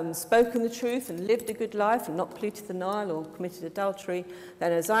have spoken the truth and lived a good life and not polluted the Nile or committed adultery,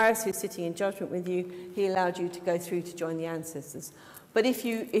 then Osiris, who's sitting in judgment with you, he allowed you to go through to join the ancestors. But if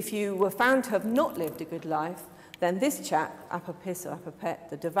you were found to have not lived a good life, then this chap, Apapis or Apapet,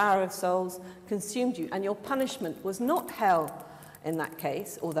 the devourer of souls, consumed you. And your punishment was not hell in that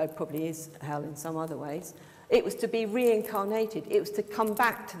case, although it probably is hell in some other ways. It was to be reincarnated. It was to come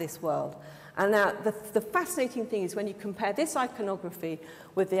back to this world. And now, the fascinating thing is when you compare this iconography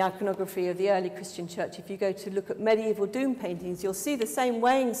with the iconography of the early Christian church, if you go to look at medieval doom paintings, you'll see the same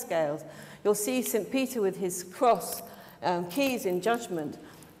weighing scales. You'll see St. Peter with his cross, keys in judgment.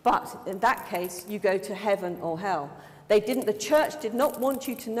 But in that case, you go to heaven or hell. The church did not want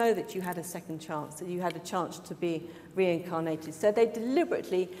you to know that you had a second chance, that you had a chance to be reincarnated. So they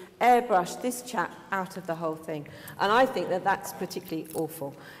deliberately airbrushed this chap out of the whole thing. And I think that that's particularly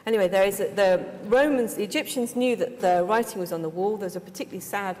awful. Anyway, the Egyptians knew that the writing was on the wall. There's a particularly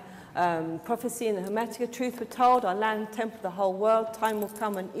sad prophecy in the Hermetica. Truth were told, our land tempered the whole world. Time will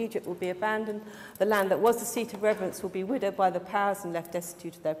come when Egypt will be abandoned. The land that was the seat of reverence will be widowed by the powers and left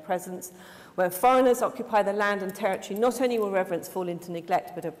destitute of their presence. When foreigners occupy the land and territory, not only will reverence fall into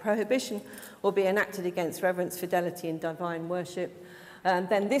neglect, but a prohibition will be enacted against reverence, fidelity, and divine worship. And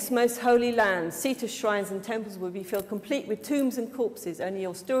then this most holy land, seat of shrines and temples, will be filled complete with tombs and corpses. Only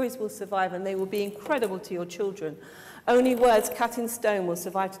your stories will survive, and they will be incredible to your children. Only words cut in stone will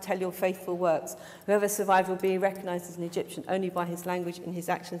survive to tell your faithful works. Whoever survives will be recognized as an Egyptian. Only by his language and his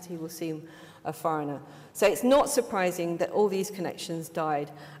actions he will seem a foreigner. So it's not surprising that all these connections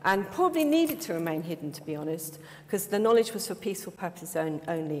died, and probably needed to remain hidden, to be honest, because the knowledge was for peaceful purposes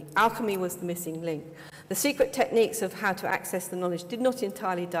only. Alchemy was the missing link. The secret techniques of how to access the knowledge did not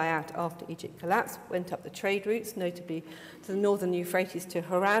entirely die out after Egypt collapsed, went up the trade routes, notably to the northern Euphrates to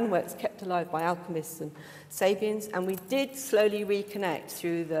Haran, where it's kept alive by alchemists and Sabians, and we did slowly reconnect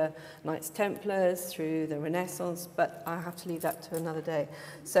through the Knights Templars, through the Renaissance, but I have to leave that to another day.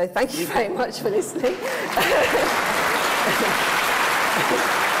 So thank you very much for listening.